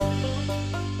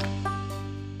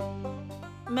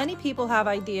many people have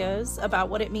ideas about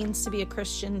what it means to be a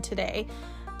Christian today,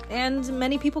 and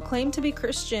many people claim to be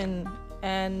Christian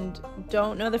and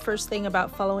don't know the first thing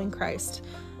about following Christ.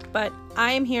 But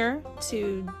I am here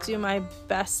to do my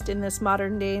best in this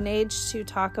modern day and age to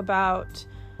talk about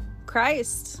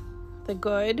Christ, the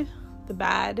good, the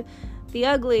bad, the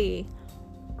ugly,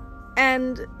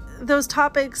 and those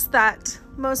topics that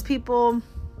most people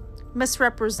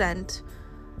misrepresent,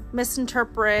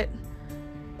 misinterpret,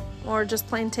 or just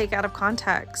plain take out of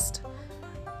context.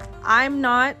 I'm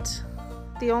not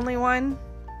the only one,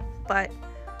 but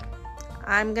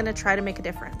I'm going to try to make a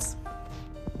difference.